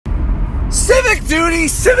Civic duty!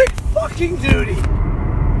 Civic fucking duty!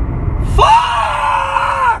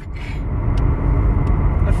 Fuck!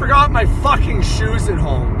 I forgot my fucking shoes at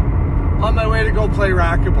home on my way to go play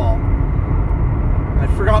racquetball. I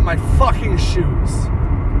forgot my fucking shoes.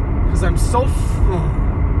 Because I'm so...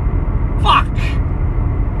 Fuck!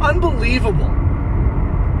 Unbelievable.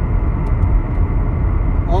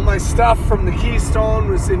 All my stuff from the Keystone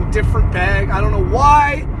was in different bag. I don't know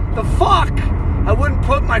why the fuck I wouldn't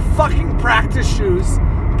put my fucking practice shoes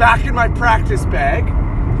back in my practice bag.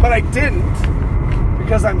 But I didn't.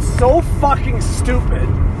 Because I'm so fucking stupid.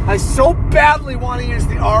 I so badly want to use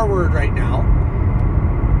the R word right now.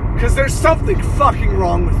 Because there's something fucking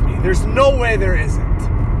wrong with me. There's no way there isn't.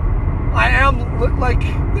 I am, like,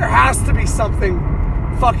 there has to be something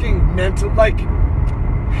fucking mental, like,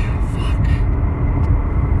 fuck.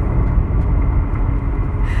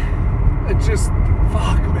 It just,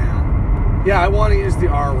 fuck, man. Yeah, I want to use the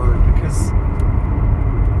R word because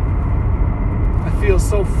I feel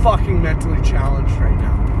so fucking mentally challenged right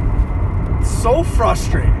now. It's so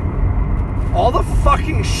frustrating. All the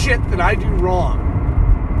fucking shit that I do wrong.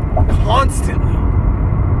 Constantly.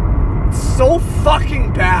 It's so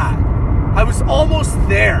fucking bad. I was almost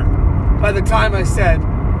there by the time I said,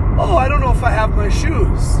 oh, I don't know if I have my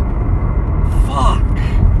shoes. Fuck.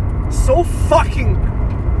 So fucking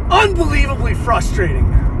unbelievably frustrating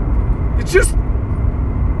now. It just...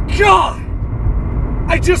 God.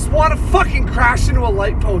 I just want to fucking crash into a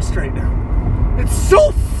light post right now. It's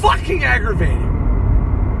so fucking aggravating.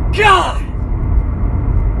 God.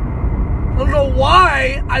 I don't know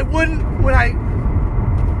why I wouldn't, when I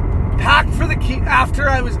packed for the key, when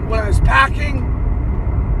I was packing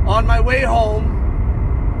on my way home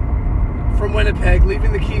from Winnipeg,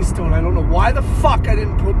 leaving the Keystone, I don't know why the fuck I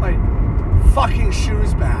didn't put my fucking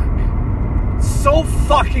shoes back. So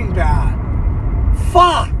fucking bad.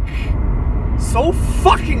 Fuck. So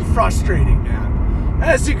fucking frustrating, man.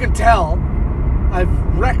 As you can tell, I've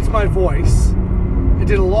wrecked my voice. I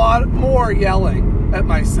did a lot more yelling at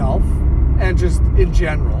myself and just in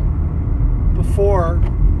general before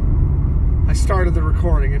I started the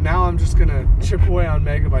recording, and now I'm just gonna chip away on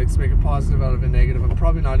megabytes, make a positive out of a negative. I'm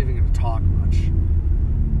probably not even gonna talk much.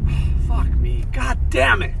 Fuck me. God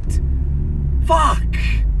damn it. Fuck.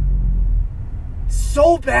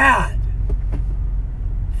 So bad.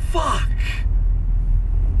 Fuck.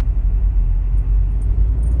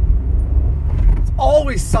 It's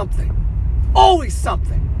always something. Always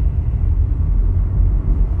something.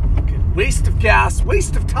 Fucking waste of gas,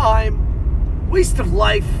 waste of time, waste of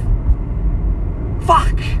life.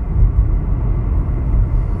 Fuck.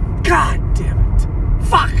 God damn it.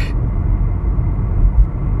 Fuck.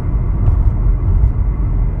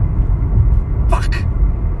 Fuck.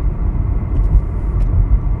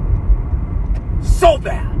 So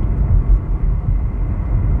bad.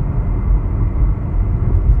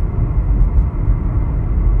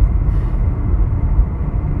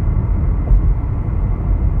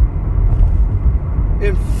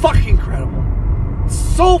 And fucking incredible.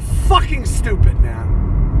 So fucking stupid,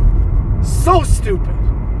 man. So stupid.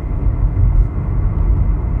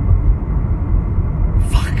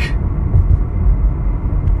 Fuck.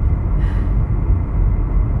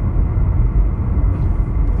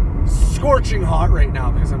 Scorching hot right now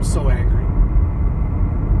because I'm so angry.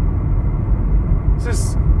 It's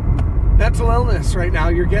just mental illness right now.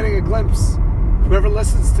 You're getting a glimpse. Whoever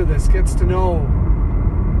listens to this gets to know.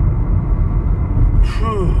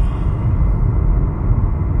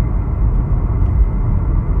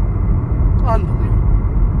 Unbelievable.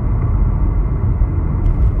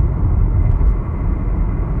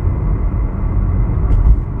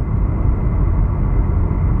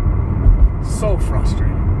 So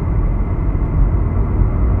frustrating.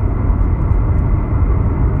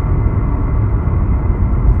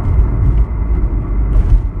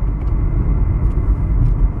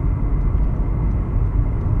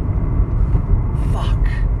 Fuck.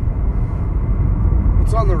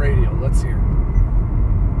 What's on the radio? Let's hear.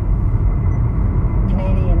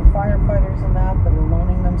 Canadian firefighters and that are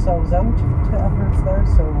loaning themselves out to efforts there,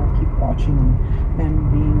 so we'll keep watching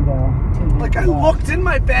and being tuned in. Like, I looked in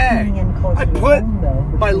my bag. I put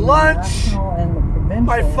my lunch,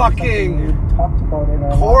 my fucking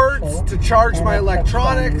cords to charge my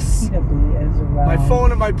electronics, my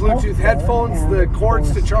phone and my Bluetooth headphones, the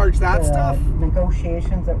cords to charge that stuff.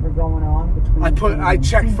 Negotiations that were going on between I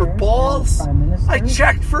checked for balls. I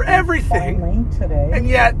checked for everything. And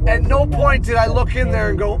yet, at no point did I look in there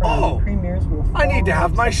and go, oh, I need to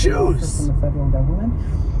have my shoes. From the federal government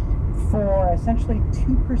for essentially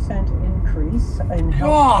 2% increase in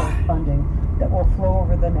healthcare funding that will flow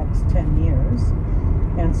over the next 10 years.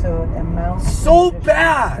 And so it amounts So to an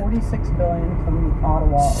bad. additional $46 billion from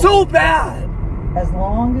Ottawa. So bad. As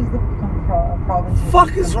long as the provinces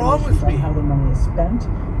Fuck is wrong with me? on how the money is spent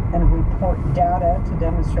and report data to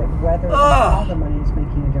demonstrate whether and how the money is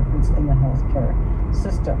making a difference in the healthcare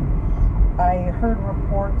system. I heard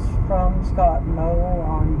reports from Scott Moe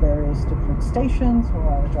on various different stations while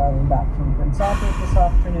I was driving back from Prince Albert this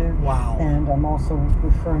afternoon. Wow. And I'm also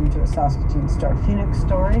referring to a Saskatoon Star Phoenix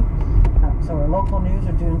story. So our local news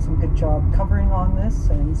are doing some good job covering on this.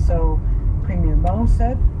 And so Premier Moe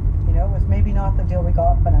said, you know, it was maybe not the deal we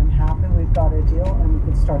got, but I'm happy we've got a deal and we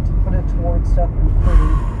can start to put it towards stuff,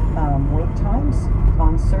 including wait times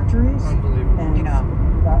on surgeries. Unbelievable. And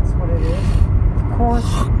that's what it is. Of course,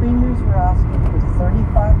 premiers were asking for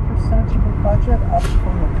 35% of the budget, up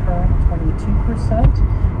from the current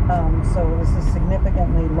 22%. So this is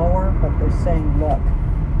significantly lower, but they're saying, look,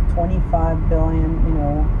 $25 billion,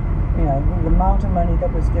 the amount of money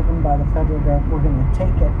that was given by the federal government, we're going to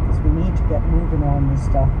take it because we need to get moving on this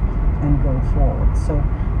stuff and go forward. So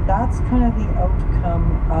that's kind of the outcome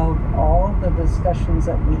of all of the discussions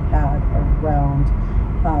that we had around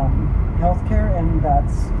healthcare, and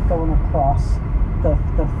that's going across the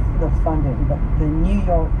funding. But the New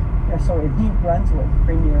Brunswick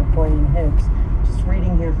Premier Blaine Higgs, just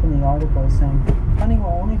reading here from the article, saying funding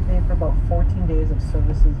will only pay for about 14 days of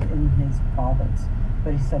services in his province.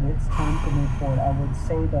 But he said it's time to move forward. I would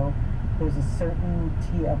say, though, there's a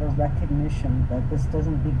certainty of a recognition that this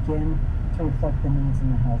doesn't begin to reflect the needs in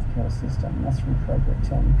the healthcare system. That's from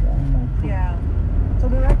Fredericton. Yeah. So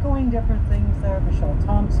they're echoing different things there. Michelle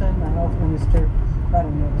Thompson, the health minister out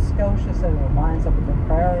of Nova Scotia, said it lines up with their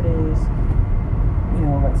priorities.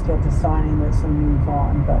 Let's get to signing this and move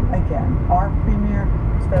on. But again, our premier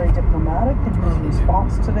was very diplomatic in his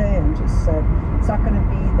response today and just said it's not going to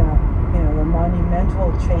be the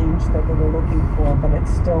monumental change that we were looking for, but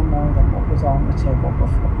it's still more than what was on the table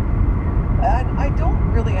before. I don't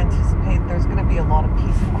really anticipate there's going to be a lot of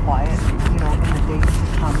peace and quiet, in the days to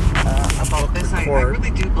come about this. I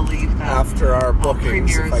really do believe that after our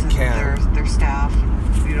bookings, premiers if I can, and their staff,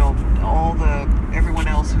 everyone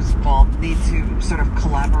else who's involved need to sort of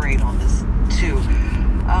collaborate on this too.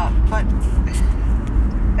 But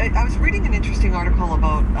I was reading an interesting article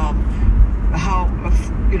about how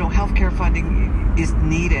healthcare funding is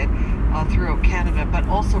needed throughout Canada, but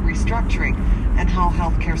also restructuring and how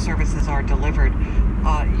healthcare services are delivered.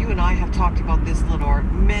 You and I have talked about this, Lenore,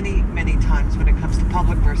 many, many times when it comes to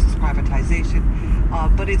public versus privatization,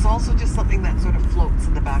 but it's also just something that sort of floats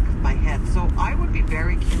in the back of my head. So I would be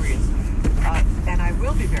very curious, and I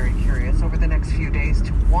will be very curious over the next few days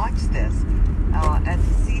to watch this and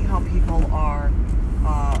to see how people are,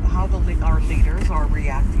 how our leaders are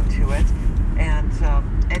reacting to it, and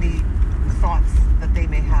any thoughts that they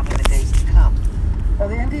may have in the days to come. Well,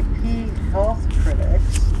 the NDP health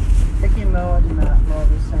critics, Vicky Moe and Matt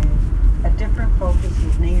Love, are saying a different focus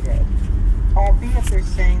is needed, albeit they're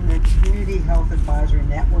saying that community health advisory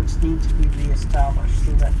networks need to be reestablished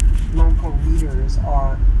so that local leaders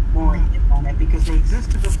are more in on it, because they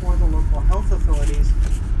existed before the local health authorities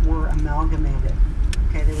were amalgamated.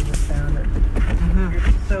 Okay, they were disbanded.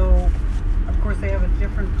 So, of course, they have a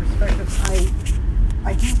different perspective.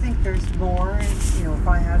 I do think there's more, if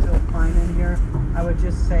I had to opine in here, I would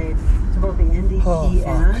just say it's about the NDP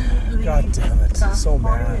and the God damn it. So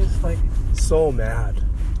party. mad. It's like, so mad.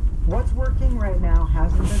 What's working right now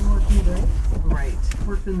hasn't been working great. Right.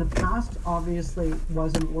 Worked in the past, obviously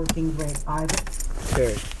wasn't working great either.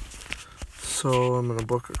 Okay. So I'm going to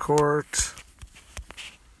book a court.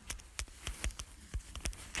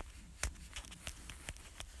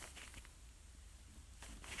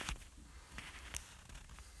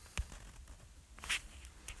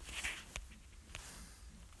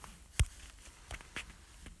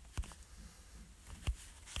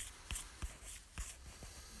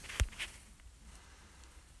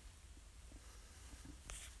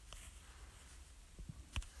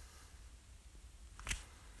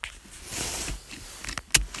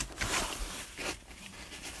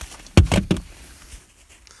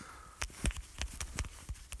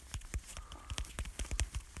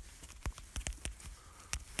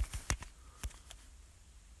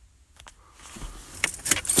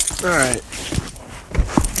 All right.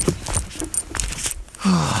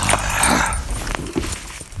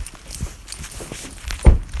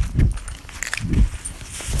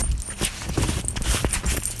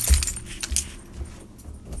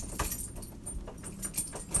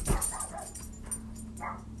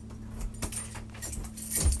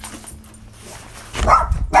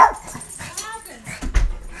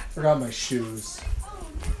 Forgot my shoes.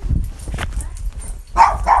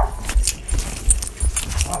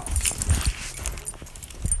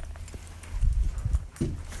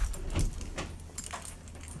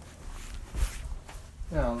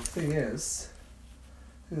 thing is,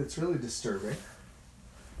 and it's really disturbing,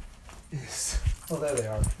 is, oh, there they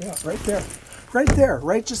are. Yeah, right there. Right there,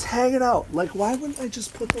 right? Just hanging out. Like, why wouldn't I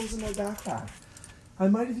just put those in my backpack? I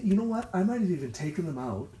might have, you know what? I might have even taken them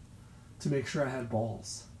out to make sure I had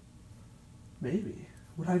balls. Maybe.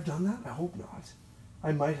 Would I have done that? I hope not.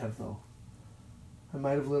 I might have, though. I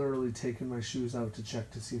might have literally taken my shoes out to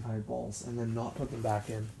check to see if I had balls and then not put them back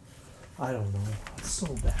in. I don't know. It's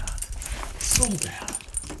so bad. So bad.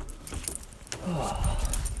 Oh.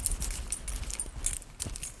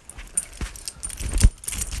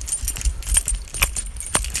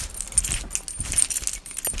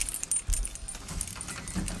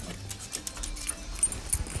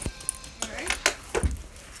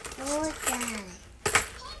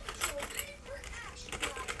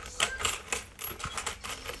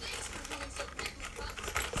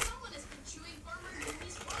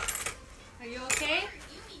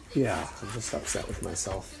 Yeah, I'm just upset with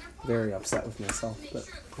myself. Very upset with myself, but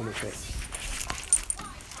I'm okay.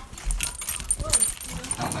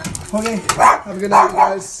 Okay, have a good night, you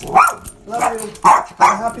guys. Love you. Have a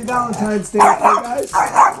happy Valentine's Day, okay, guys?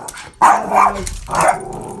 Bye-bye.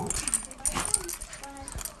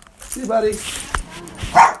 See you, buddy.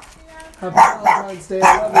 Happy Valentine's Day. I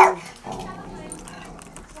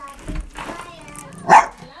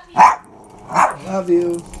love you. Love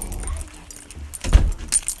you.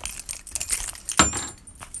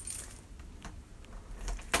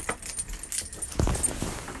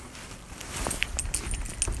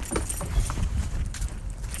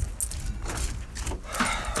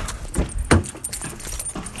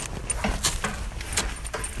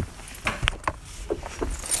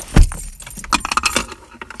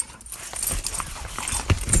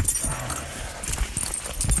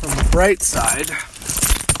 Right side, I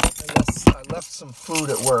guess I left some food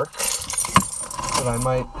at work that I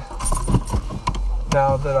might,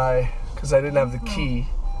 now that because I didn't have the key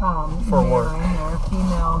for work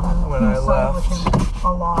when I left.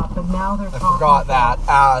 A lot, but now they're I forgot that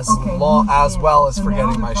as well as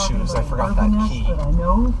forgetting my shoes. I forgot that key.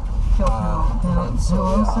 So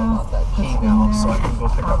I got that key now, so I can go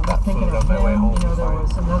pick up that food on my way home. There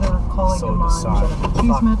was another colleague of mine, Jennifer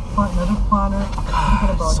Cheesemith, another planner, thinking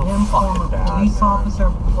about him, former police officer,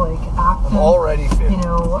 Blake Acton. I'm already 17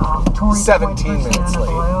 minutes late.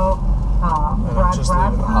 Brad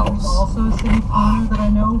Bradford is also a city planner that I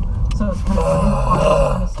know, so it's kind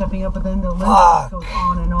of stepping up, but then the list goes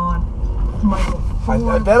on and on. Michael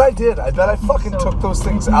I bet I did. I bet I fucking took those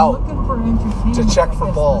things out to check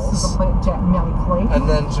for balls. And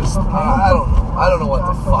then just, I don't know what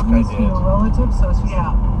the fuck I did.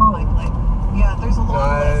 Yeah, there's a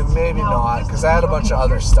lot. Maybe not, because I had a bunch of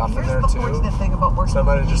other stuff in there too. So I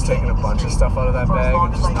might have just taken a bunch of stuff out of that bag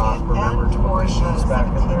and just not remembered to put my shoes back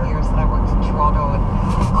in there.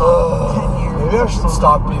 Maybe I should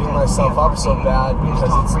stop beating myself up so bad,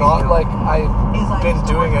 because it's not like I've been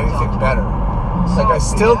doing anything better. Like, I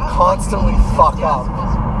still constantly fuck up,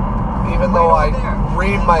 even though I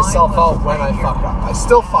ream myself out when I fuck up. I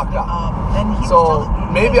still fuck up. So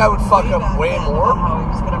maybe I would fuck up way more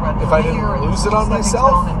if I didn't lose it on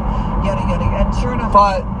myself.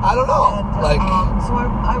 But I don't know. Like,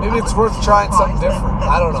 maybe it's worth trying something different.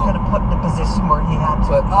 I don't know. But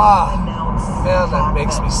man, that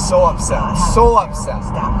makes me so upset. So upset.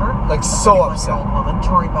 Like, so upset.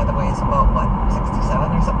 Tori, by the way, is about, 67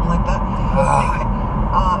 or something like that.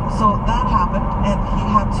 So that happened, and he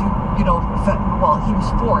had to, he was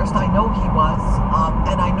forced. I know he was.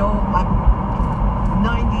 And I know I'm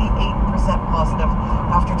 98% positive,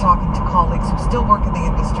 after talking to colleagues who still work in the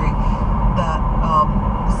industry, that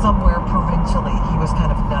somewhere provincially he was kind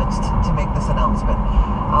of nudged to make this announcement.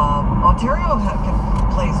 Ontario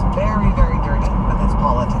plays very, very dirty with its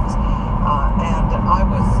politics. And I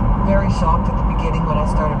was very shocked at the beginning when I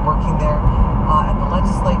started working there at the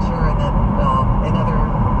legislature and then in other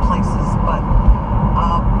places. But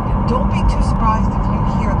don't be too surprised if you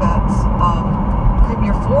hear that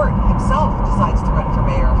Premier Ford himself decides to run for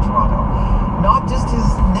mayor of Toronto. Not just his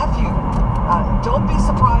nephew. Don't be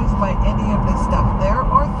surprised by any of this stuff. There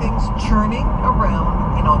are things churning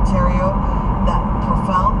around in Ontario that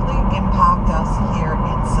profoundly impact us here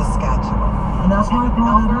in Saskatchewan. And that's why I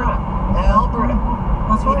brought it up. Alberta.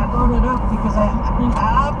 That's why I brought it up, because I think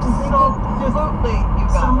absolutely you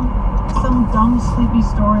got some dumb sleepy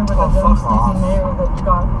story with a dumb sleepy mayor that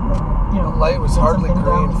got, the light was hardly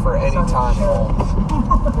green for any time at all.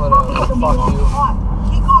 Whatever, fuck you.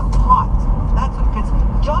 He got caught. That's what, because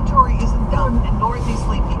John Tory isn't dumb, and nor is he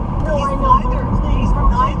sleepy. No, he's I know. He's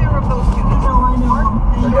neither of those two. No, I know.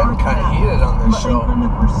 They're getting kind of heated on this show. From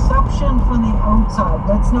the perception from the outside,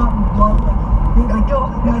 let's not bluntly.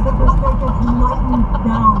 I think this guy gets lightened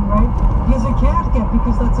down, right? Because it can't get,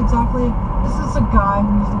 because that's exactly, this is a guy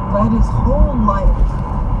who's led his whole life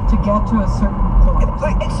to get to a certain point.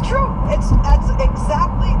 It's true. That's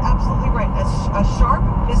exactly, absolutely right. A sharp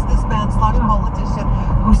businessman / politician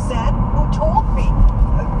who told me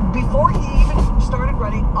before he even started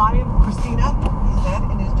running, I am Christina, he said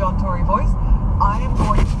in his John Tory voice, I am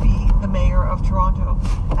going to be the mayor of Toronto.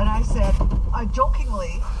 And I said,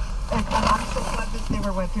 jokingly, and I'm so glad this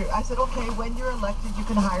never went through, I said, okay, when you're elected, you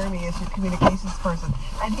can hire me as your communications person.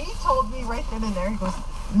 And he told me right then and there, he goes,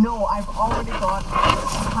 no, I've already got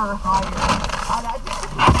her hired. And I just,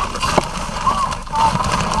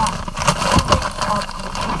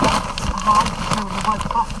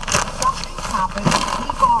 something happened, he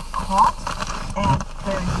got caught, and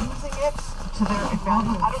they're using it to their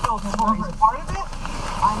advantage. I don't know if Tory's part of it.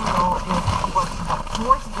 I don't know what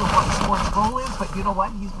Ford's role is, but you know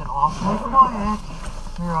what? He's been awfully quiet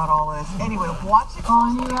throughout all this. Anyway, watch it. Oh,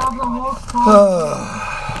 you have the whole story.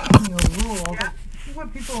 Rule. This is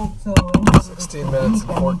what people 16 minutes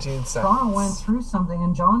and 14 seconds. Toronto went through something,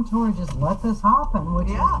 and John Tory just let this happen, which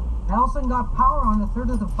Nelson got power on a third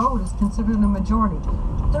of the vote is considered a majority.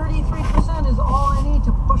 33% is all I need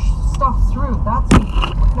to push stuff through. That's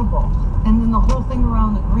incredible. And then the whole thing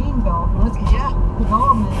around the green belt, let's get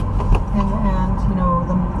development, and you know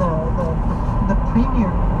the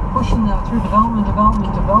premier pushing that through development.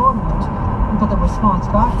 But the response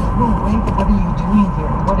back is, whoa, wait, what are you doing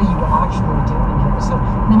here? What are you actually doing here? So,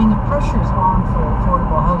 I mean, the pressure's on for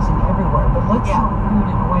affordable housing everywhere, but let's not do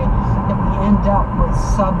it in a way that we end up with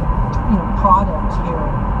product here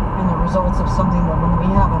and the results of something that when we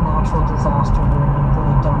have a natural disaster, we're in a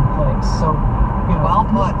really dumb place. So, well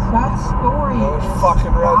put. That story no is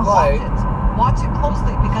fucking red light. Watch it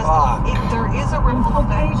closely, because there is a ripple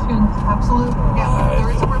effect. Absolutely. Yeah,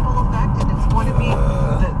 there is a ripple effect, and it's going to be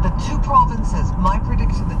the two provinces. My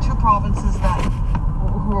prediction: the two provinces that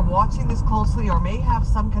who are watching this closely or may have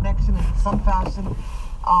some connection in some fashion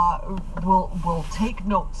will take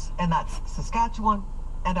notes, and that's Saskatchewan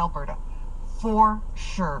and Alberta, for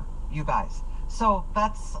sure, you guys. So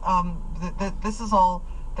that's this is all.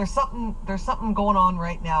 There's something going on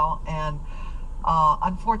right now, and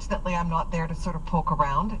unfortunately, I'm not there to sort of poke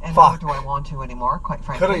around, and nor do I want to anymore, quite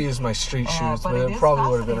frankly. Could have used my street shoes, but it probably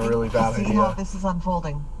would have been a really bad idea. How this is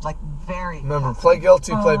unfolding, like Remember, play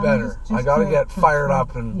guilty, play better. I gotta get fired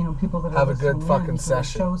up and have a good fucking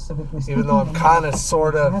session. Even though I'm kind of,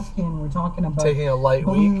 sort of taking a light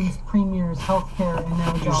week.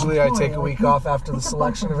 Usually I take a week off after the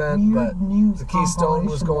selection event, but the Keystone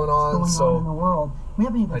was going on, so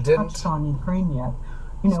I didn't.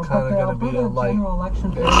 It's kind of going to be a light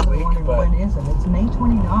week, but when is it? It's May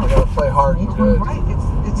 29th. I got to play hard and good. Right,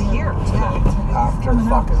 it's here tonight after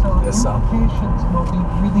fucking this up. The implications will be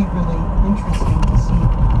really, really interesting to see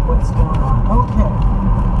what's going on. Okay,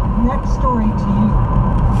 next story to you.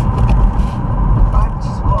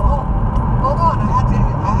 Hold on, I had to.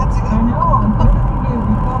 I know, I'm waiting for you.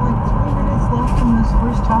 We've got like 3 minutes left in this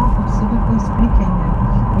first half of Civically Speaking,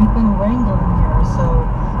 and we've been wrangling here, so.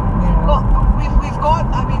 Well, we've got,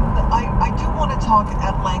 I mean, I do want to talk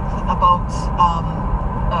at length about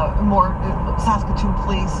more Saskatoon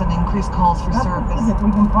police and increased calls for service. We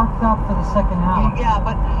can park that for the second half. Yeah,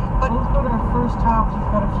 but let's go to our first half. We've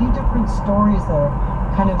got a few different stories there,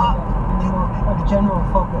 kind of in more of general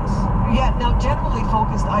focus. Yeah, now generally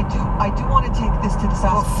focused, I do want to take this to the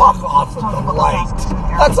Saskatoon. Fuck off with the light.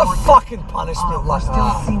 That's a fucking punishment. We're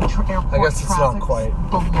still seeing airport I guess it's not quite.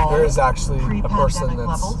 There is actually a person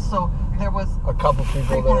that's levels, so there was a couple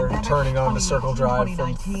people that are turning on to Circle Drive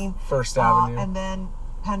from First Avenue. And then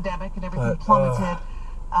pandemic and everything plummeted.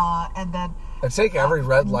 And then I take every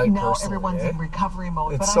red light now personally. Everyone's in recovery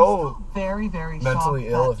mode. It's but so I'm very, very mentally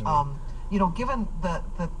shocked ill that, of me. Given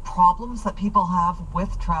the problems that people have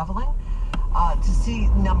with traveling, to see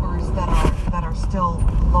numbers that are still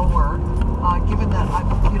lower, given that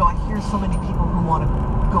I hear so many people who want to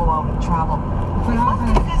go out and travel. But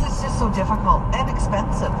because it's just so difficult and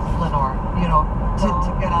expensive, Lenore, to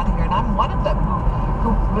get out of here. And I'm one of them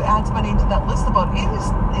who adds my name to that list about it. I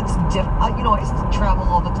used to travel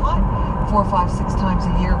all the time, 4, 5, 6 times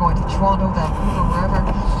a year, going to Toronto, Vancouver, wherever.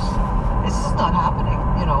 It's just not happening,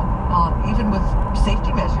 even with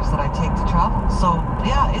safety measures that I take to travel. So,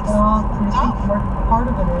 yeah, it's tough. Part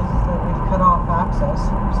of it is that we've cut off access.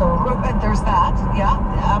 So there's that. Yeah,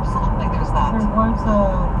 absolutely, there's that.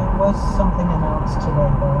 There was something announced today,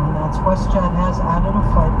 though, and that's WestJet has added a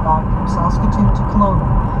flight back from Saskatoon to Kelowna.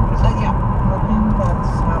 Yeah.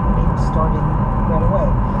 That's happening starting right away.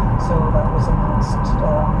 So that was announced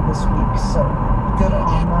this week. So good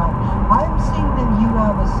on that. I'm seeing that you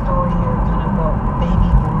have a story here kind of about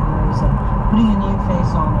baby boomers and putting a new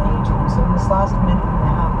face on aging. So in this last minute and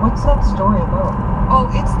a half, what's that story about? Oh,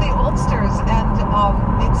 it's the oldsters, and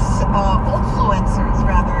it's oldfluencers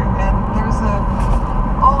rather. And there's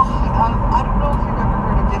I don't know if you've ever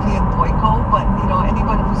heard of Vivian Boyko, but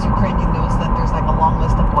anybody who's Ukrainian knows that there's like a long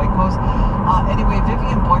list of Boykos. Anyway,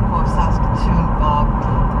 Vivian Boyko of Saskatoon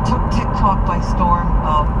took TikTok by storm.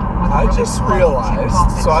 I just realized,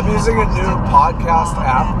 so I'm using a new podcast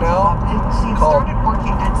app now called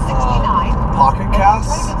Pocket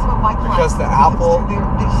Cast, because the Apple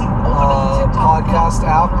podcast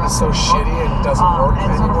app is so shitty and doesn't work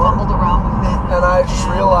anymore. And I just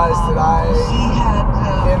realized that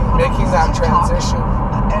in making that transition,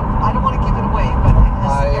 and I don't want to give it away, but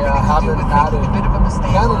I haven't added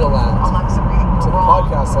Canada Land to the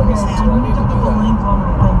podcast I listen to. I need to do that.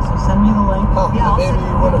 So send me the link. Maybe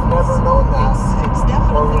you would have never known that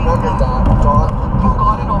or remembered that. You've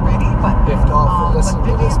got it already, but if not for listening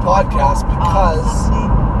to this podcast because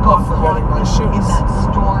of forgetting my shoes.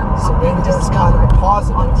 So maybe there's kind of a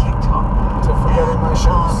positive to forgetting my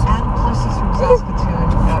shoes. And plus she's from Saskatoon.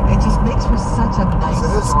 It just makes for such a nice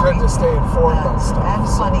story. It is good to stay informed on stuff. And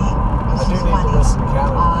funny. I do need to listen to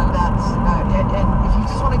Canada. And if you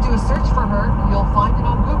just want to do a search for her, you'll find it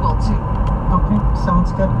on Google too. Okay,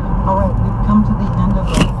 sounds good. All right, we've come to the end of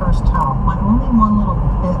the first half. My only one little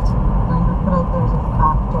bit I'm going to put out there as a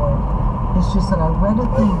factoid. It's just that I read a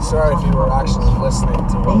thing. Sorry if you were actually listening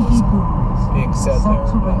to what was being said set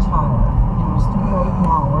there. To retire. Right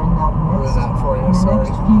now, we're in that midst. That for you, in the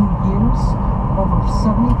next few years, over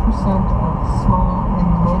 70% of small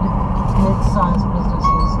and mid-sized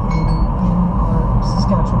businesses in our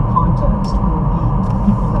Saskatchewan context will be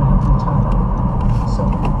people that have retired. So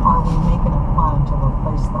are we making a plan to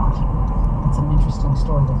replace that? It's an interesting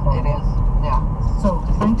story to follow. It is, yeah. So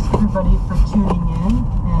thanks everybody for tuning in,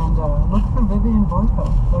 and look for Vivian Boyko.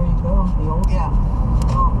 There you go, the old. Yeah.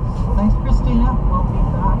 Thanks, Christina. We'll be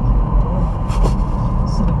back.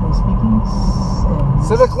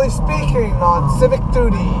 Civically speaking on Civic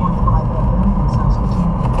Duty.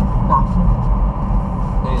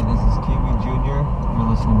 Hey, this is Kiwi Jr. You're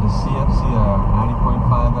listening to CFCR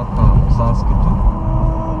 90.5 FM, Saskatoon.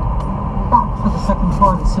 Back for the second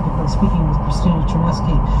part of Civically Speaking with Christina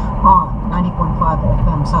Chernesky on 90.5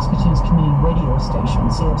 FM, Saskatoon's community radio station,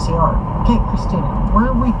 CFCR. Okay, Christina, where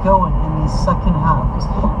are we going in the second half? Because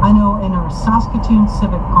I know in our Saskatoon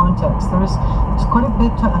civic context, there's quite a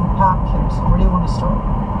bit to unpack here. So where do you want to start?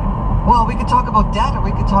 Well, we could talk about debt, or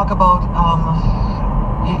we could talk about,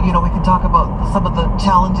 we could talk about some of the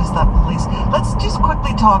challenges that police. Let's just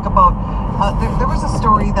quickly talk about. There was a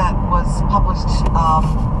story that was published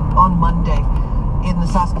on Monday in the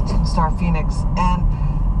Saskatoon Star-Phoenix, and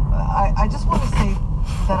I just want to say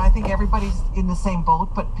that I think everybody's in the same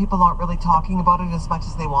boat, but people aren't really talking about it as much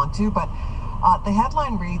as they want to. But the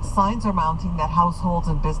headline reads, "Signs are mounting that households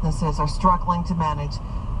and businesses are struggling to manage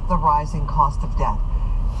the rising cost of debt."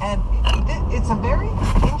 And it's a very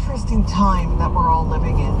interesting time that we're all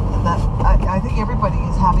living in. That I think everybody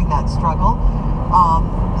is having that struggle.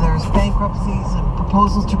 There's bankruptcies and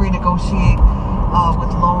proposals to renegotiate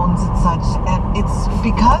with loans and such, and it's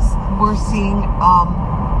because we're seeing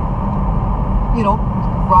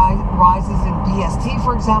rises in PST,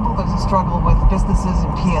 for example. There's a struggle with businesses in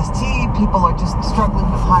PST. People are just struggling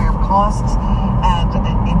with higher costs, and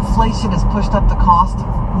inflation has pushed up the cost of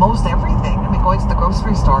most everything. I mean, going to the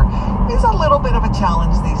grocery store is a little bit of a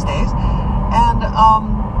challenge these days. And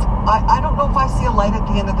I don't know if I see a light at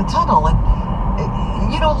the end of the tunnel. And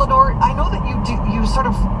Lenore, I know that you sort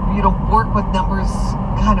of work with numbers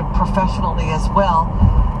kind of professionally as well.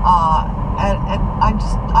 And I'm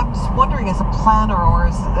just wondering, as a planner or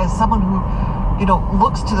as someone who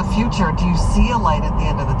looks to the future, do you see a light at the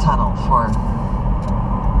end of the tunnel for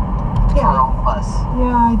all of us?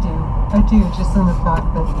 Yeah, I do. Just in the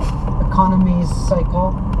fact that economies cycle,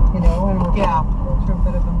 and we're going to go through a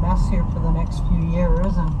bit of a mess here for the next few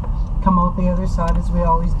years and come out the other side as we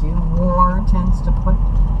always do. War tends to put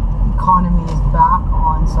economies back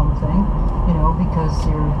on something, because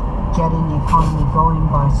you're getting the economy going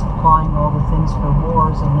by supplying all the things for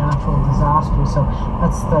wars and natural disasters. So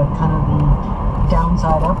that's the kind of the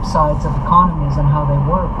downside upsides of economies and how they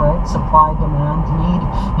work, right? Supply, demand, need,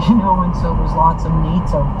 and so there's lots of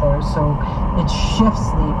needs out there. So it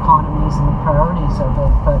shifts the economies and the priorities of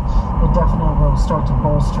it, but it definitely will start to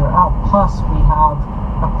bolster up. Plus we have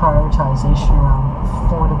a prioritization around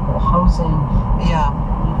affordable housing,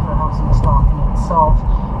 need for housing stock in itself.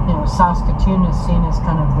 Saskatoon is seen as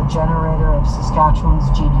kind of the generator of Saskatchewan's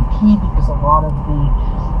GDP because a lot of the,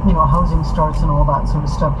 housing starts and all that sort of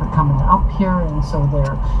stuff are coming up here, and so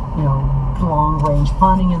their, long-range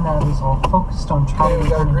planning in that is all focused on trying to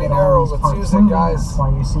kind of get all these parts moving. That's why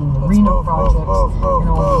you're seeing the Reno projects and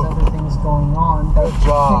all these other things going on. But good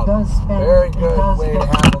job. It does spend, very good way to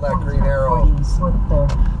handle that green arrow. There.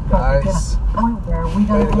 But Guys, get a point where we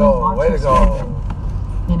got to watch way to go.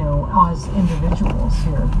 As individuals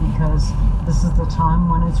here, because this is the time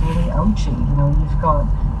when it's really ouchy. You've got,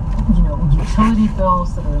 utility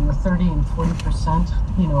bills that are in the 30 and 40%,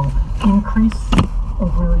 increase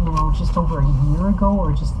over, just over a year ago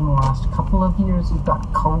or just in the last couple of years. You've got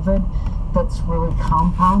COVID that's really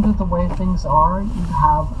compounded the way things are. You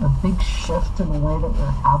have a big shift in the way that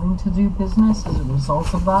we're having to do business as a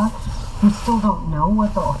result of that. We still don't know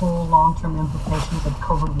what the whole long-term implications of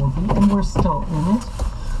COVID will be, and we're still in it.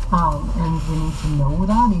 And we need to know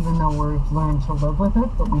that, even though we've learned to live with it,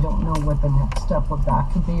 but we don't know what the next step of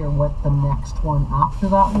that could be or what the next one after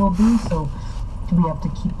that will be. So we have to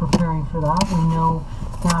keep preparing for that. We know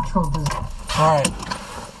natural disasters. All right.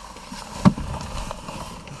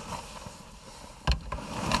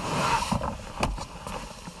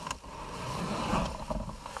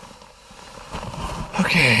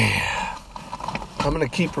 Okay. I'm going to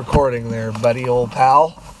keep recording there, buddy, old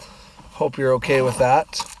pal. Hope you're okay with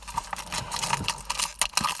that.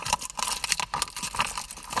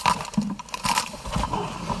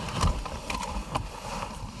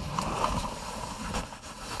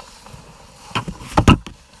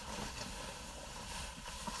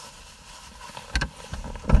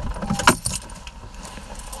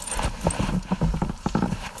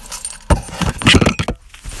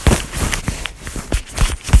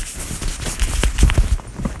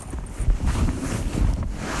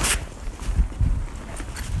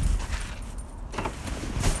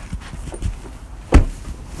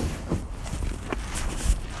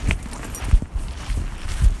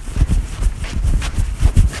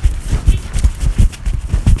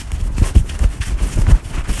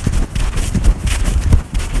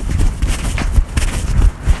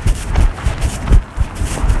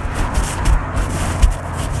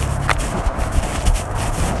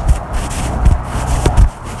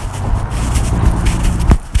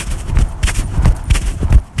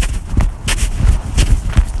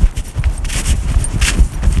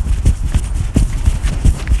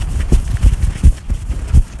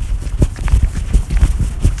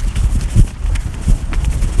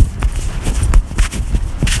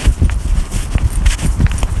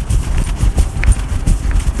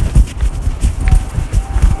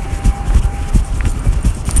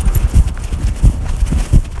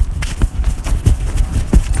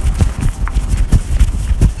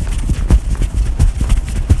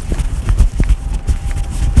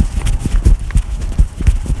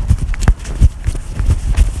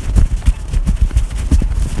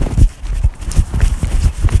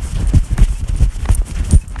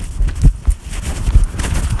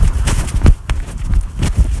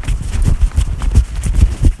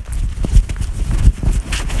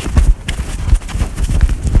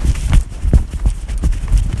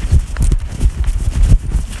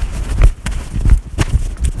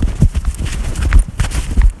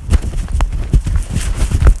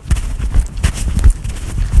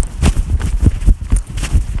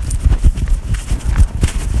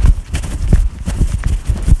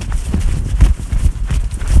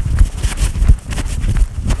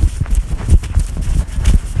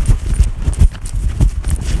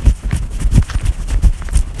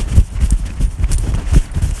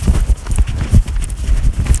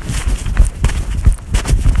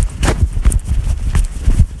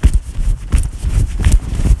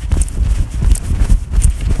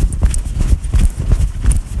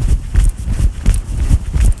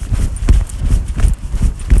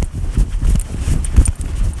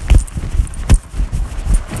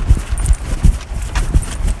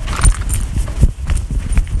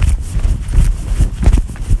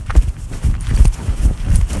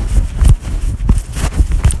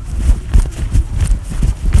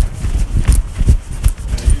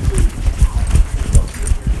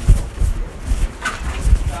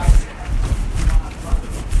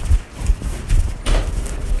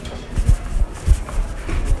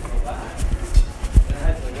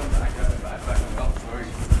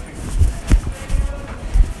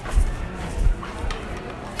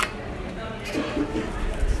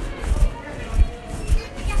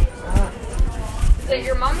 it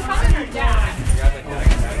your mom coming or dad?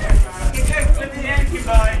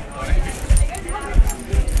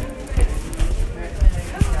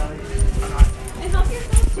 And help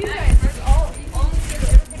yourself too, guys. There's all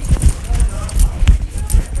only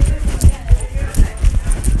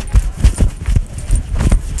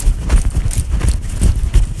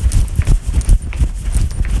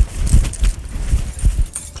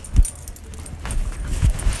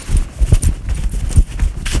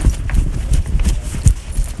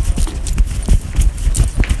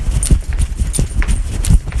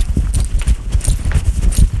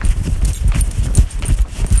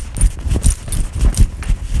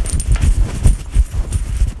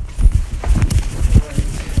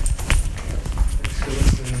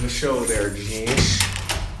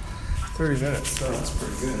 30 minutes, so that's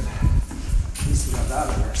pretty good. At least we got that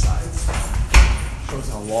on our sides. Shows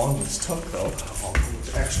how long this took, though. All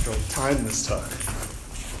the extra time this took.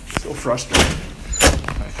 So frustrating.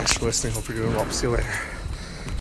 Alright, thanks for listening. Hope you're doing well. See you later.